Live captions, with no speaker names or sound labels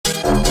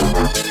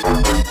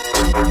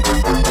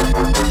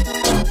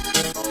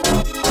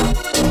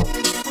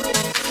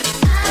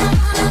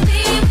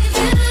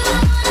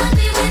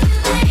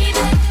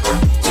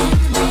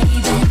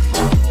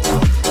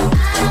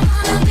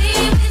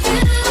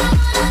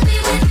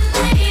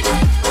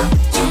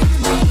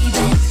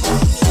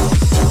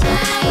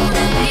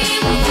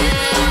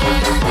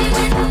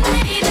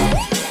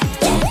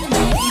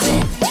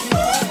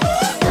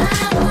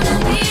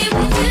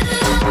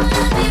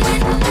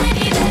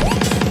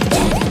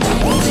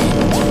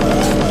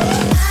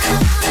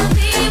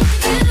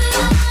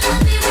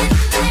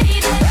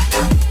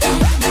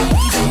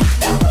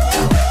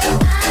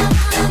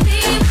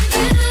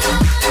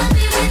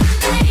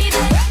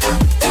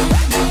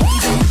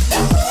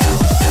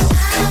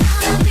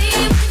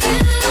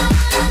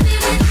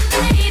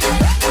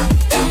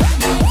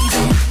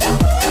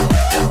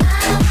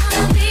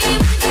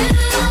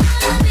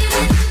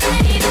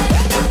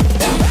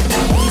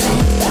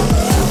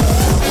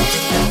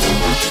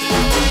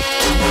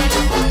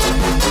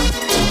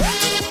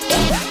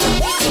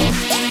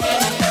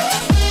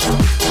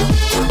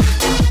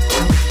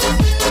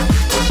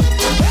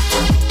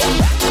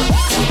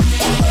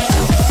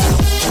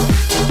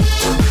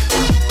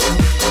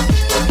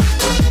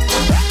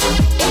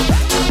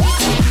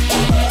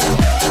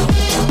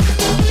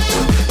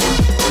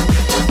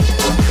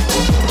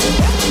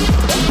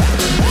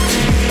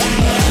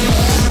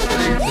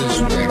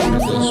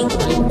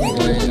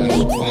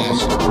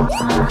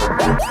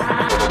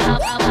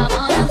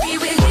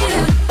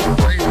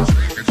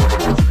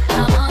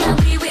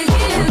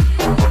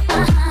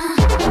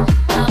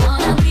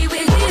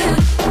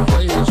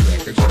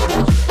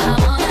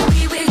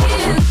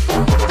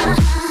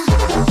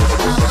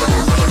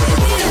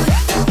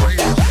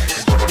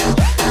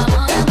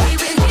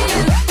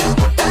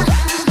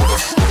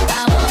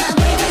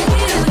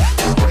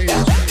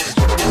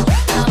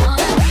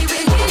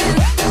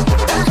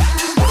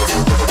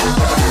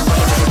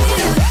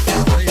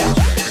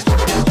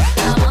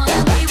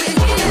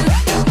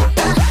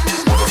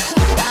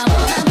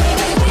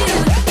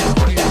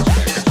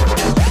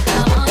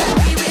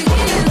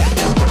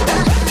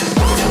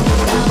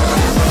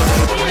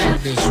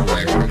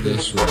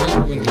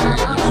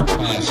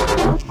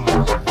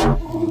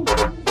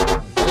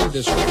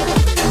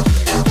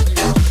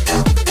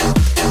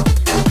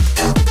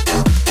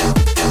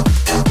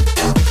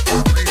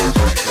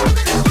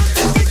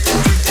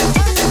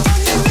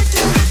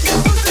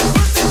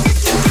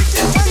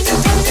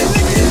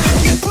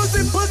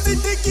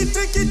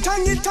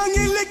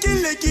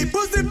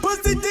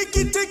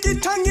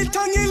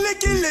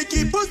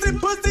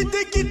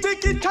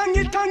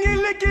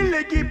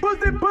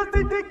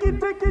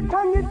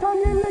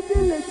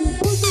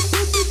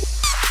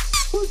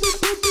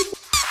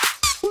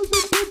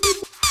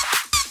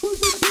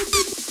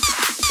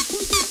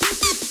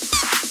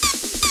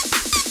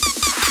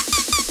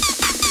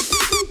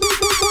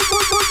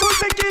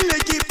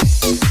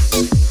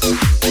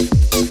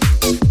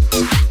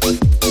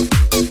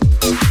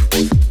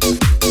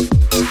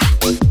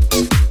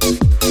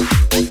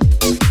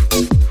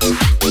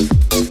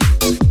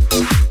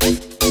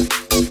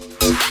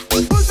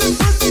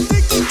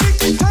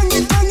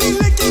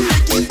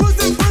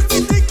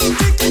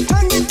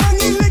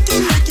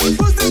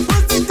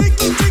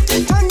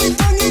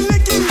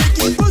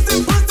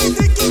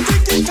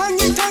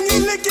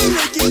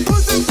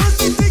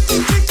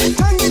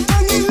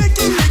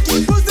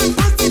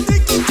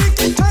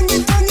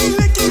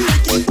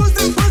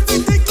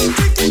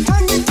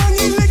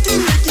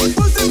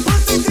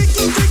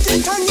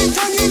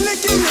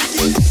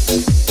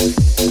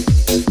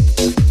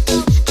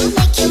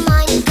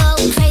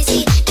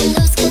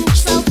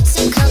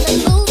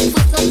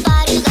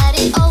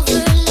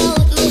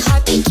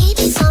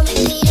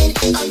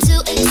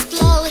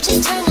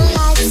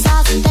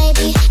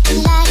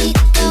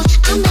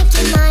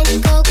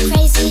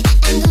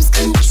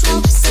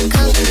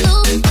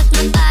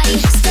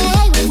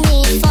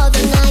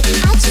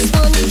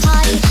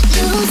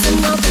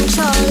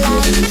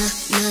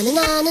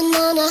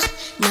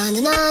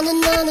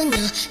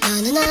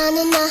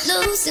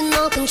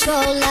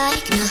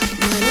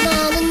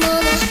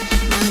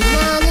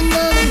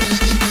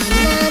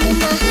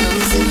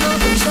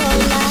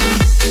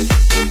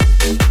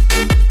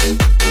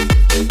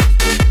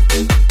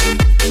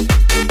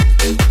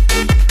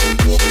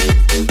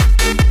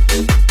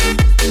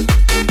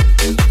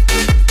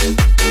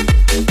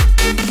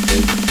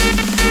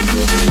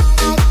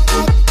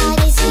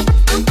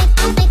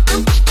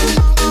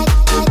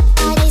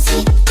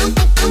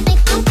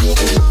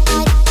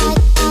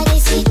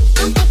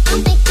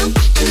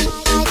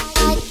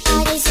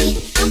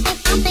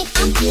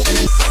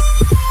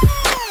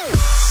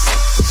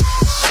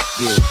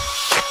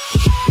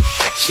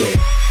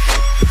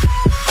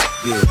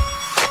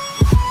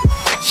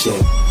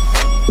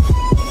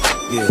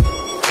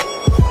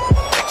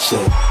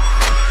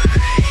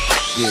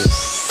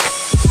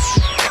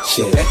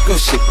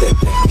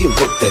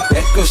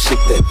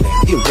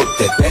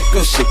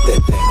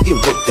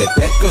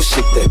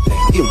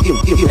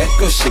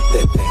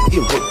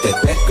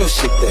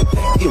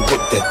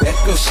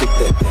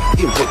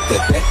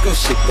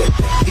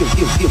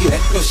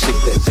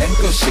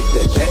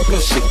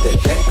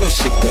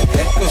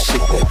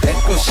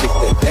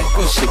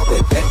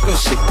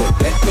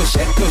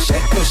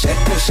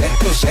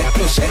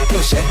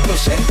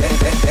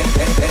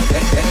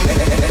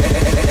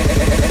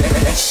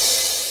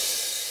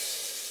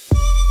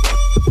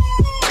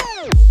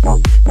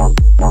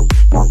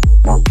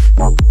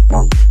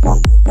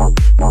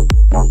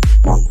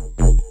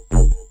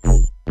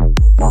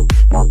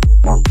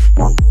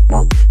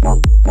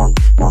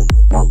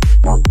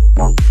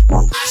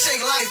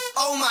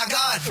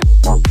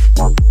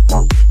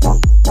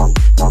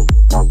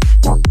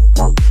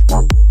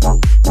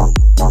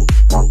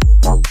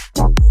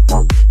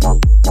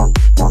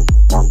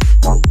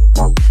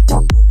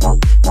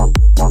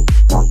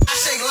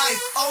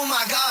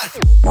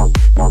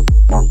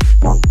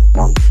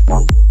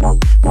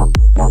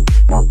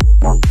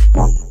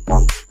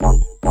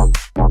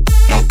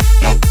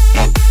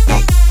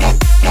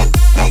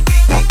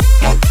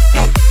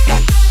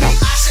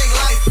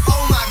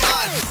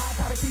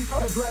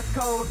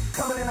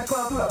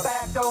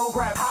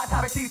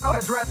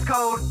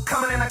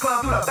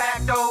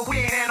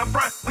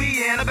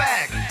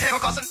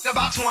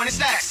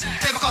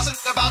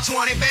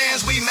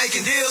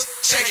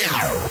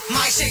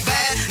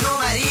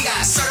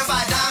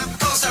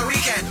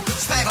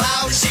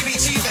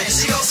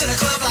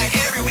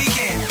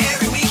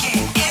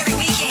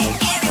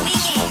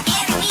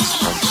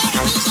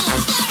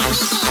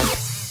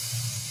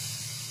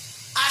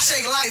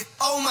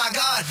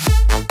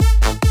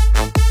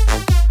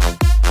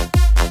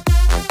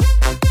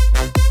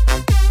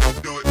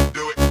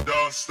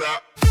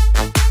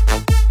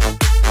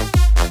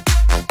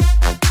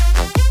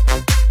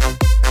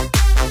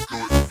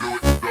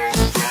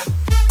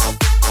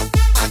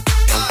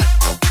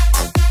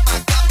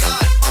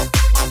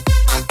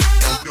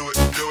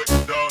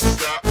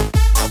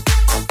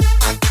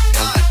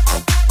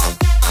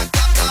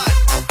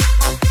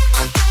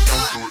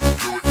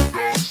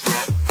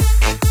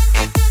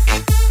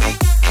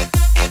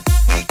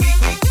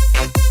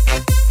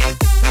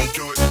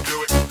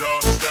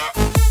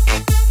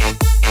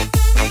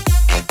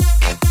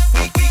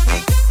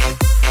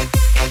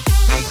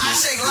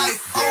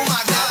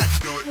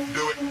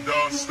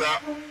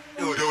stop.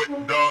 Do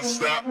it, don't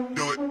stop.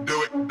 Do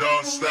it,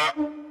 don't stop.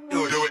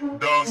 Do it,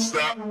 don't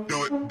stop.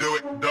 Do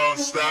it, don't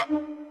stop.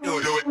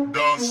 Do it,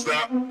 don't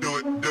stop. Do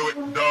it,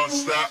 don't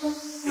stop.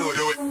 Do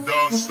it,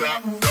 don't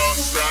stop. Don't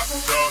stop.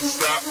 Don't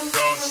stop.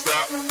 Don't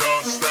stop.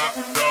 Don't stop.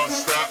 Don't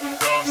stop.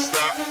 Don't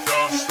stop.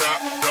 Don't stop. Don't stop.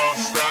 Don't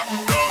stop.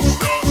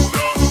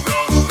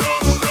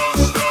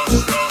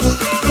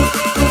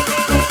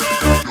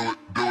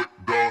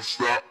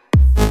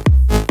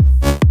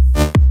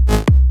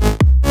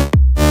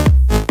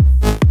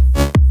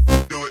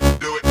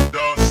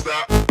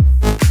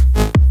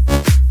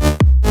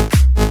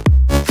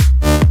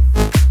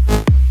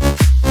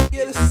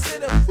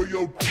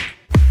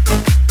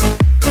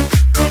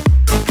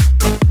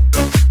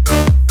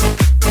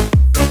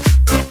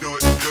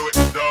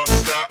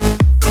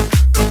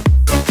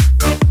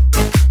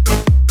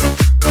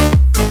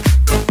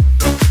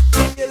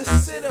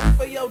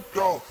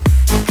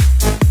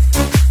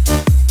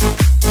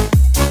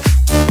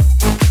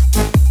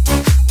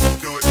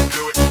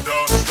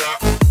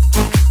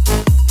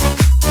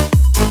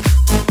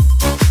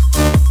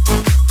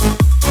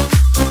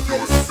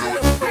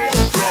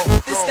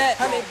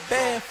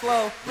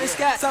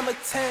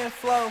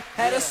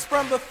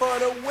 Before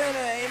the winter,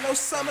 ain't no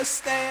summer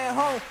staying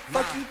home.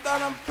 Fuck you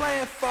thought I'm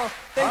playing for?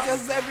 Think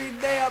cause every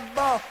day I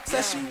ball.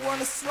 Said she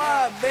wanna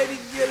slide, baby,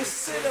 get a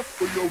sitter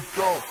for your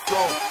dog.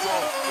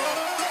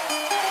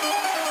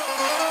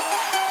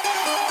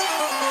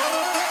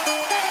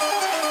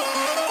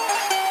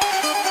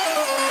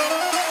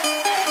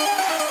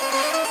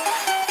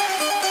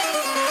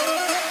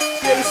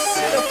 Get a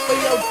sitter for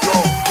your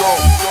dog.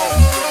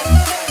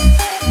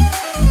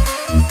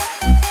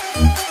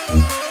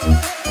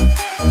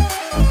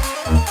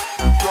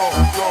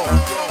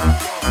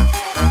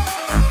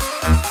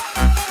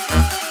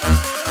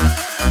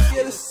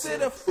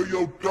 For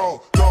your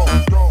dog.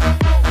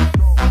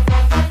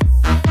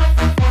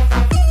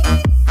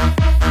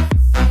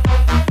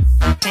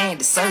 Time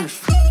to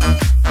surf.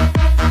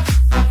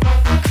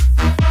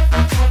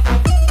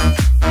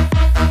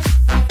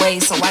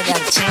 Wait, so I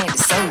got a chance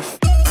to surf.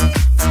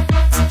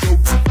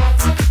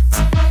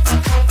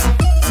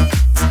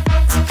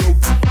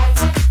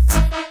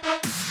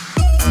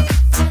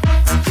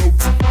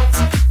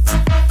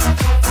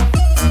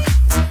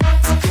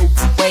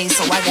 Wait,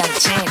 so I got a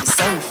chance to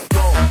surf.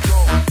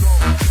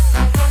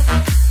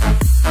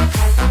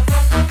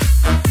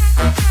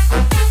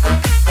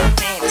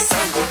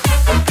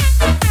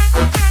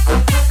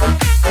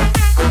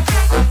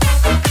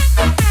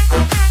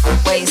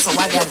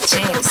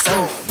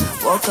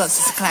 Woke up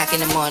 6 o'clock in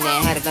the morning,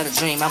 had another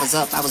dream, I was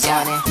up, I was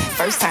yawning.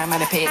 First time I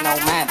done paid no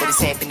mind, but it's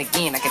happened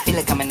again, I can feel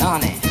it coming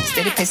on it.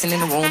 Steady pacing in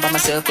the room by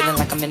myself, feeling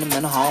like I'm in the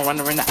mental home,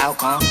 running around the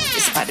outcome.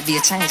 It's about to be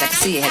a change, I can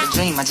see it, had a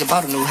dream, I just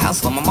bought a new house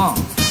for my mom.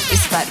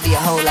 It's about to be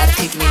a whole lot of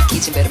cooking in the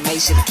kitchen, better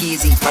make sure the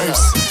kids eat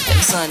first. Let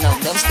the sun know,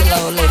 never still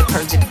old lady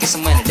purge to get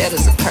some money, that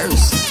is a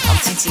curse. I'm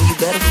teaching you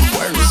better from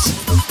worse,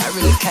 I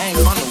really came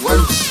from the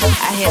worst.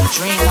 I had a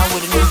dream, I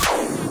would've knew.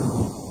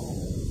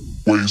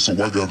 Wait, so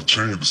I got a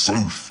chance to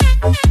surf.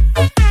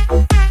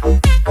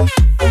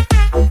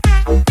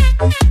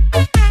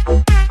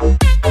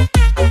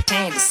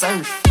 Time to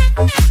surf.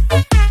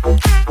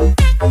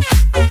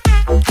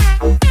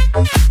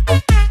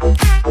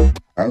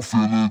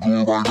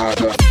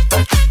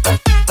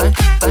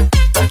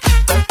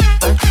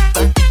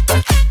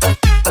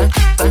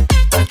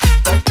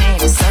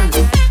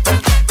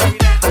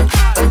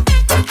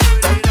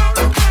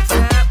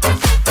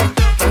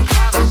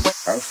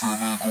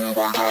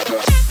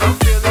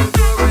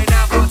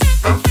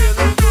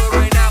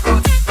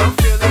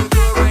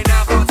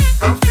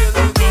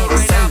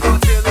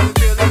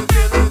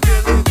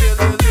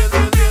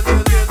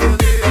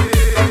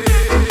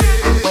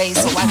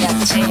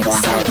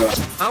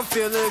 I'm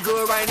feeling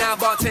good right now.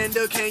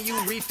 Can you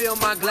refill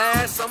my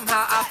glass?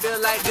 Somehow I feel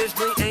like this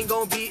drink ain't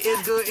gonna be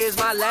as good as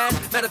my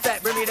last. Matter of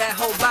fact, bring me that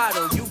whole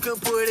bottle. You can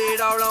put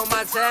it all on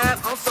my tab.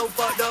 I'm so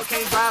fucked up,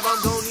 can't drive.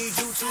 I'm gonna need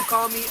you to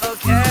call me a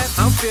cab.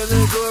 I'm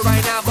feeling good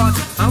right now, boss.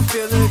 I'm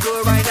feeling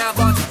good right now,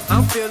 boss.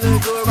 I'm feeling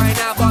good right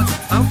now, boss.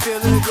 I'm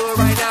feeling good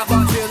right now,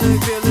 boss. Feeling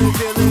good right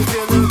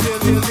now, boss.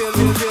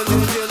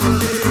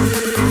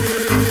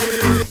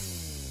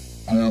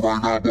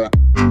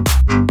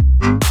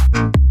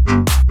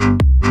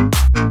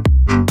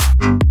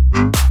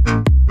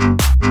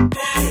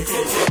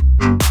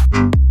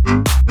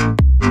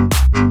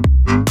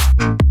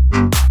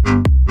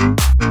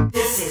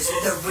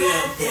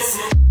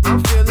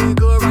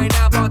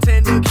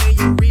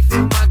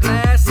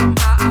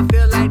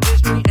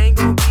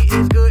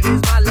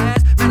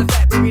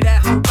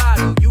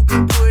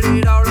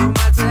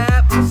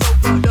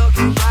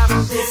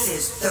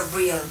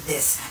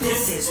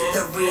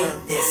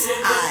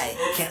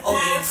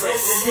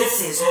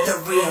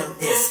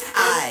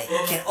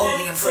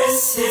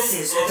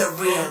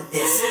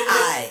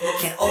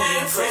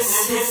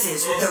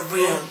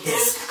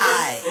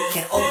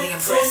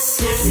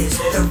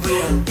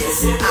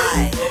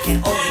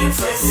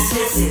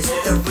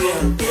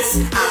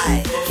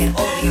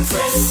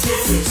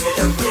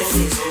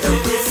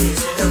 This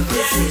is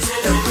the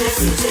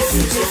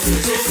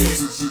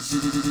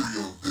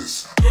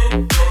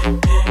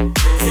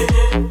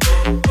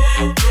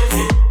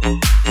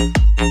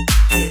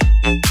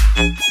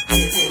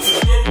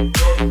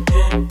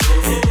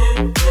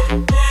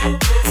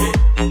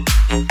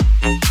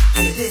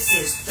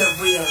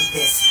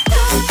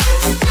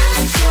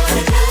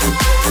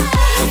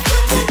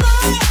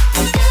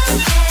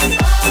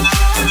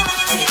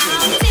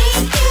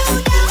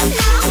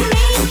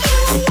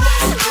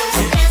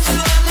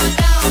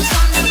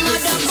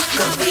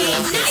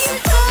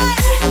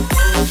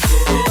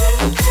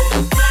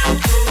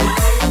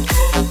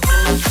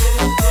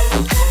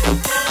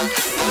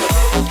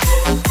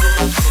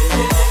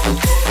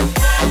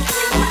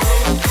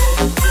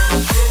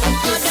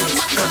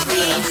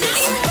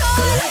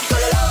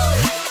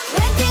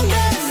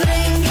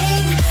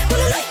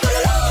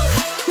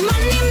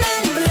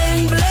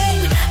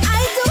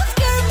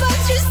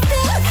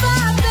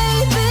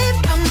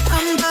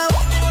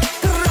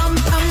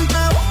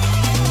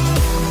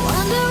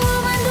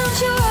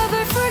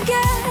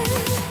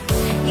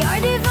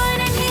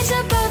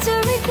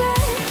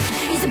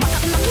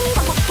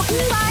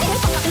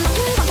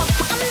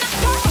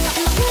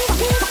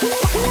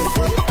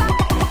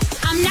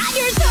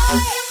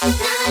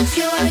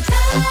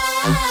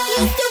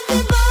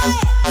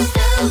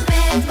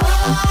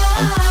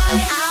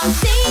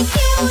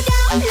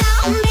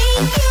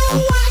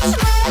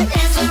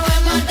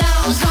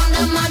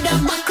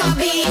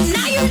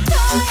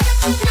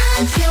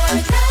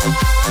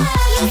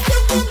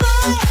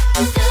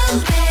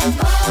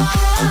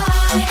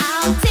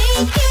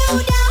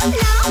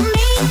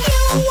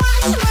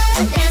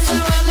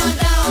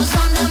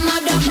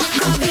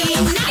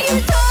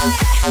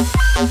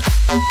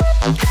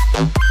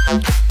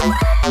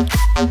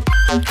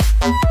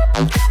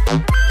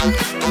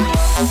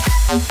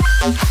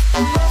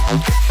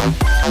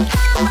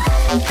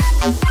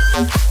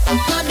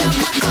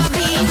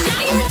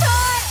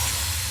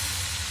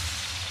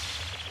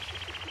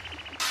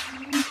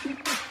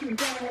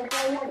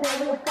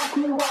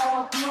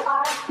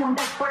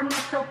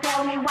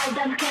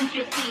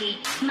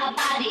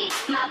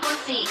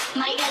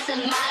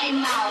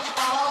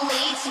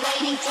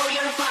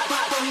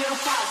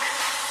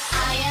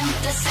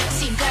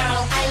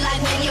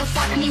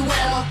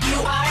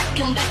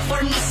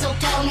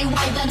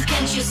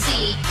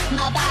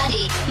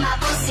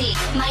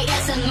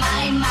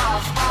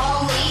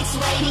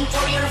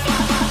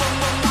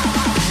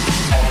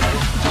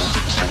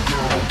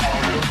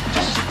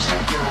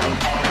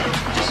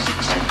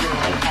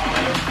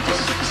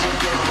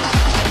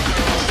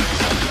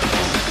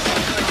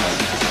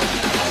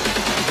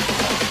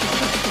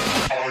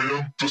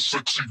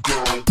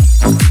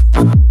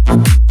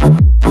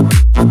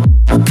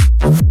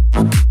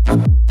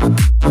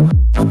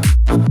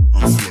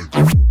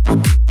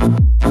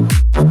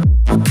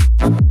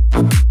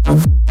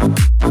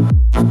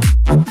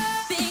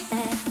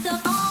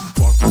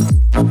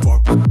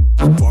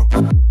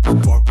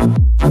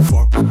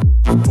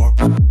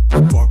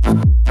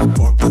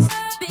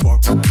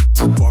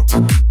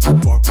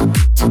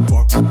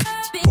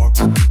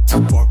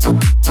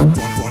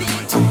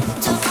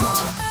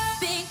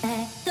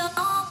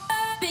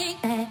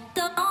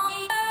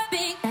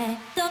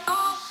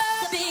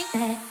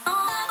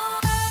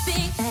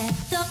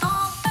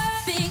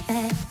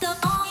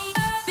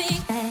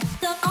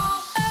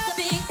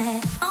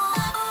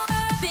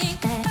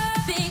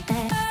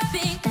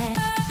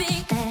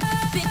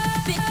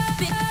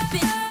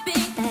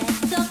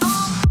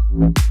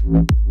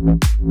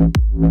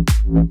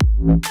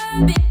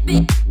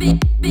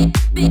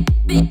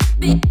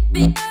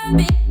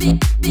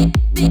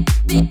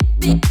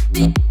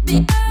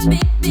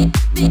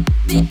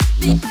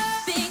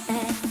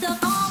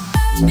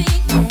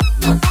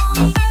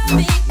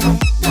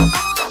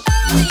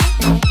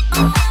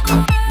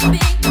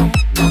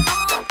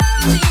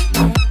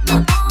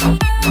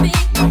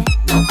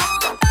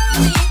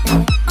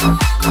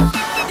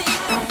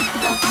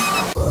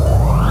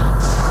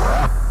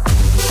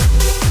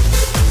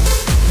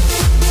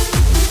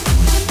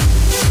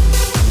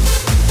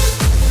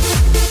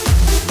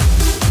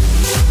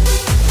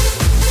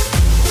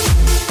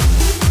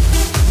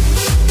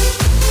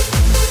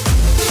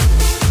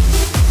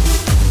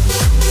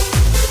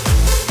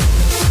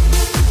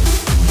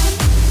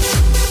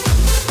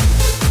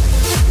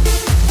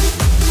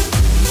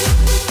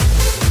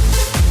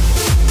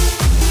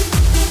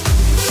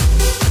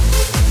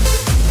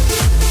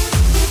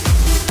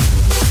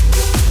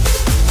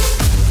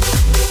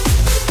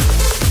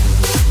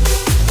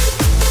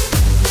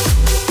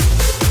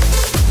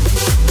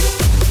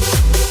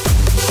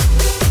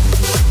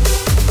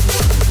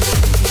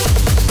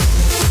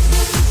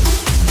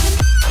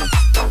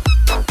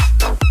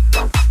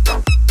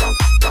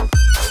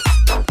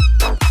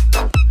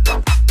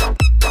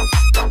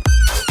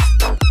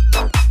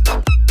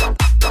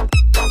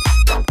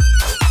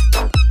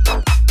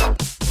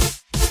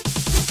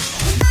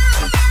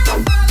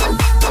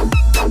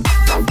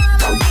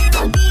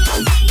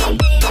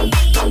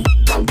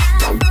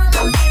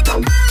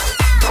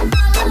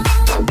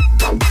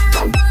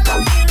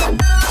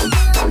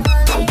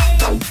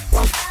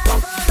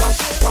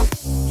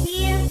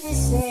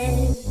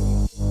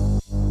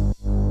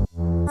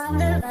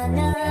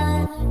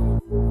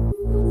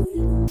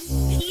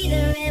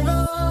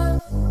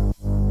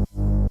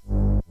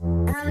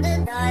the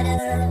daughter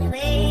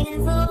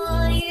waiting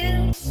for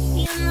you.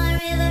 Feel my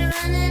river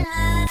running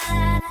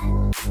high,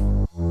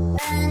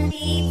 run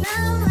deep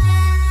and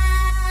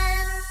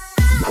wide.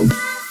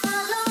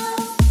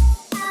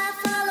 I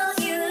follow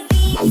you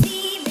deep,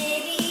 deep,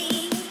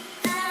 baby.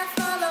 I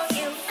follow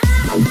you.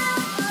 I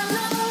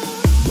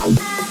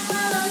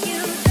follow you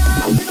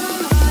down to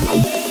morning.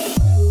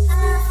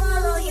 I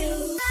follow you.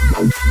 I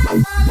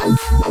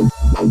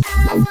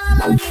follow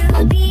you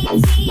deep, deep,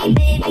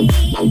 baby. I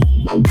follow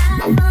you.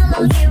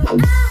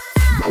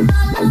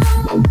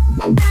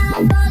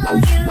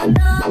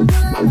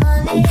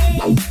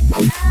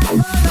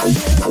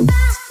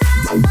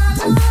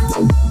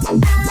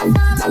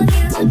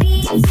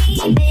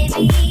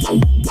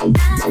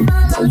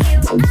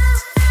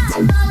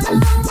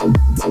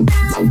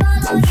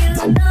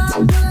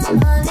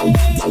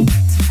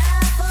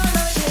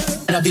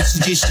 Prawie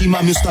 30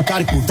 mam już na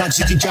karku,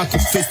 także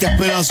dzieciaków. W kwestiach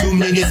melanżu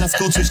mnie nie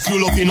zaskoczysz.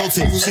 Królowie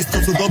nocy, wszystko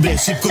co dobre,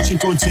 szybko się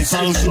kończy.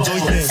 Palą się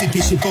jointy,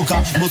 sypie się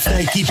poka. Mocna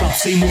ekipa,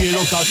 przejmuje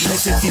lokal.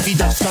 Efekty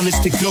widać w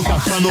tanecznych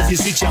krokach. Panowie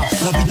życia,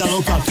 la vida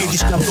lokal.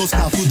 Kiedyś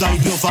klamkowska, tuda i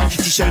browa.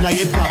 Dzisiaj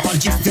najebna,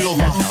 bardziej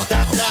stylowa.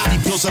 I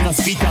proza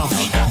nas wita.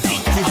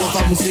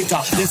 Klubowa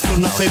muzyka, deskor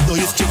na pewno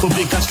jest cię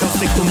pobrykać.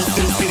 Kastek to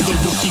mocny rozpierdol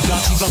do kika.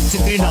 Siwa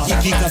cytryna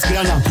i klika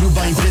zgrana.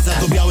 Gruba impreza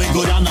do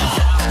białego rana.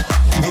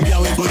 Do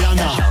białego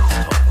rana.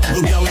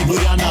 Do białego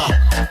rana,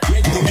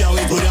 do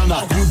białego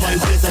rana, gruba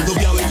impreza do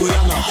białego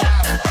rana,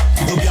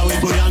 do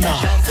białego rana,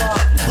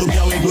 do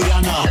białego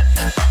rana,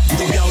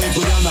 do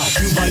białego rana,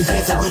 gruba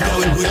impreza do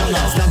białego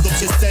rana. Znam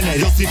dobrze scenę,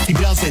 rozrywki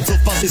branże, co w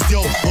parze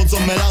zdjął, chodzą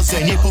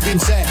melanże. Nie powiem,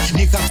 że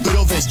nie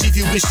hardkorowe,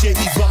 zdziwiłbyś się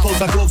i złapał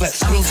za głowę.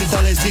 Krąży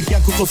talerzyk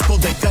jak u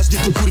spodek, każdy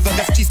tu kurwa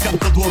gaz wciskam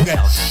podłogę.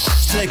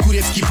 Szle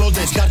kurewski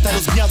podejść, karta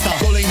rozgniata,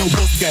 kolejną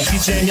kostkę.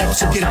 Ćwiczenia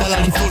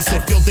przepierdalali w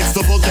Polsce, w piątek,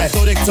 sobotę,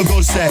 wtorek co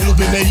gorsze.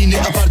 Luby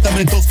meliny,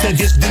 apartamentowce,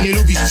 wiesz gdy nie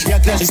lubisz,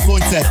 jak razi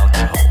słońce.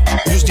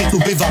 Różnie tu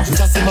bywa,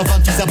 czasem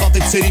awanti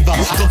zabawek przerywa.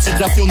 Do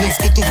przetrafionych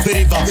skutów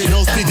wyrywa, na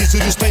ostry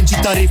dyżur już pędzi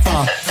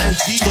taryfa.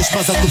 Ktoś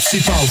ma za to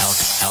przypał,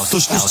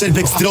 ktoś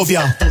uszczerbek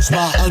zdrowia, ktoś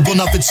ma albo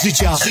nawet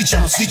życia.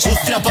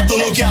 Ostra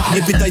patologia,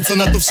 nie pytaj co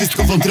na to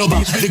wszystko wątroba.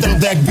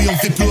 Wygląda jakby ją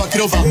wypluła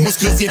krowa.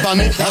 Mózg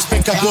rozjebany, aż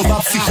pęka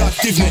głowa.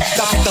 Psychoaktywny,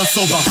 kapitan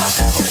Sowa.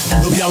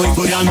 Do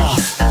białego rana,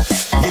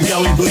 do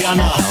białego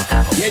rana,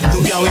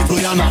 do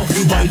białego rana,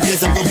 gruba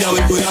impreza do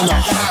białego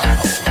rana.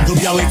 Do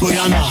białego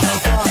rana,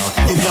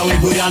 do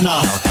białego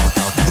rana,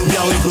 do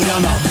białego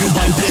rana,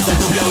 gruba impreza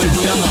do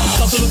białego rana.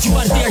 Patologii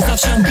bardziej jak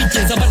zawsze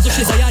ambitnie, za bardzo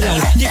się zajarał.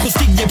 Niech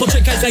ostygnie,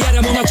 poczekaj,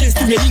 zajaram, ona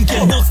częstuje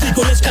linkiem. Mocny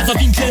koleżka za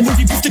winklem,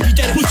 mówi pusty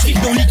Peter,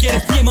 podśwignął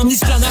likier. Nie mam nic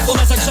w planach,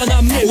 ona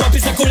zagrzana mnie, łapy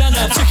za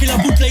kolana. Przechyla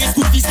butle, jest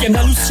kurwiskiem,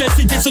 na lustrze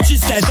sypie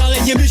soczyste.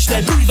 Dalej nie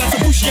myślę, kurwa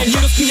co później,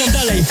 nie rozkminiam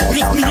dalej.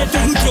 Rozkminię to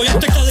jutro,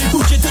 jak tak dalej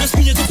pójdzie, to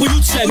rozkminię to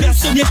pojutrze.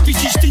 Miasto nie śpi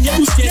dziś, ty nie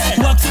uśniesz.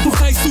 Łapcy po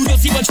hajsu,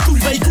 rozjebać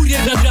kurwę i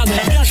kurier nad ranem.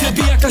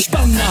 Chlebie jakaś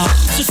panna,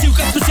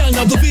 przesyłka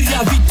specjalna do wyra,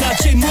 wita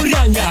cię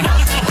moralnia.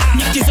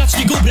 Nikt nie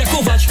zacznie go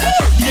brakować.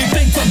 Jej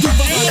pękła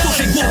dupa, a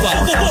trochę głowa.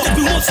 To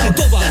był mocny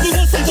towar,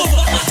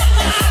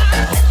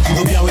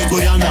 Do białego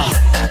rana,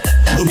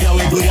 do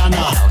białego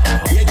rana,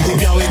 do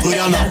białego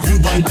rana,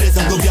 gruba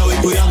impreza do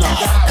białego rana.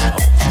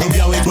 Do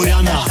białego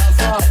rana,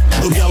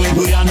 do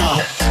białego rana,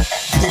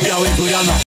 do białego rana.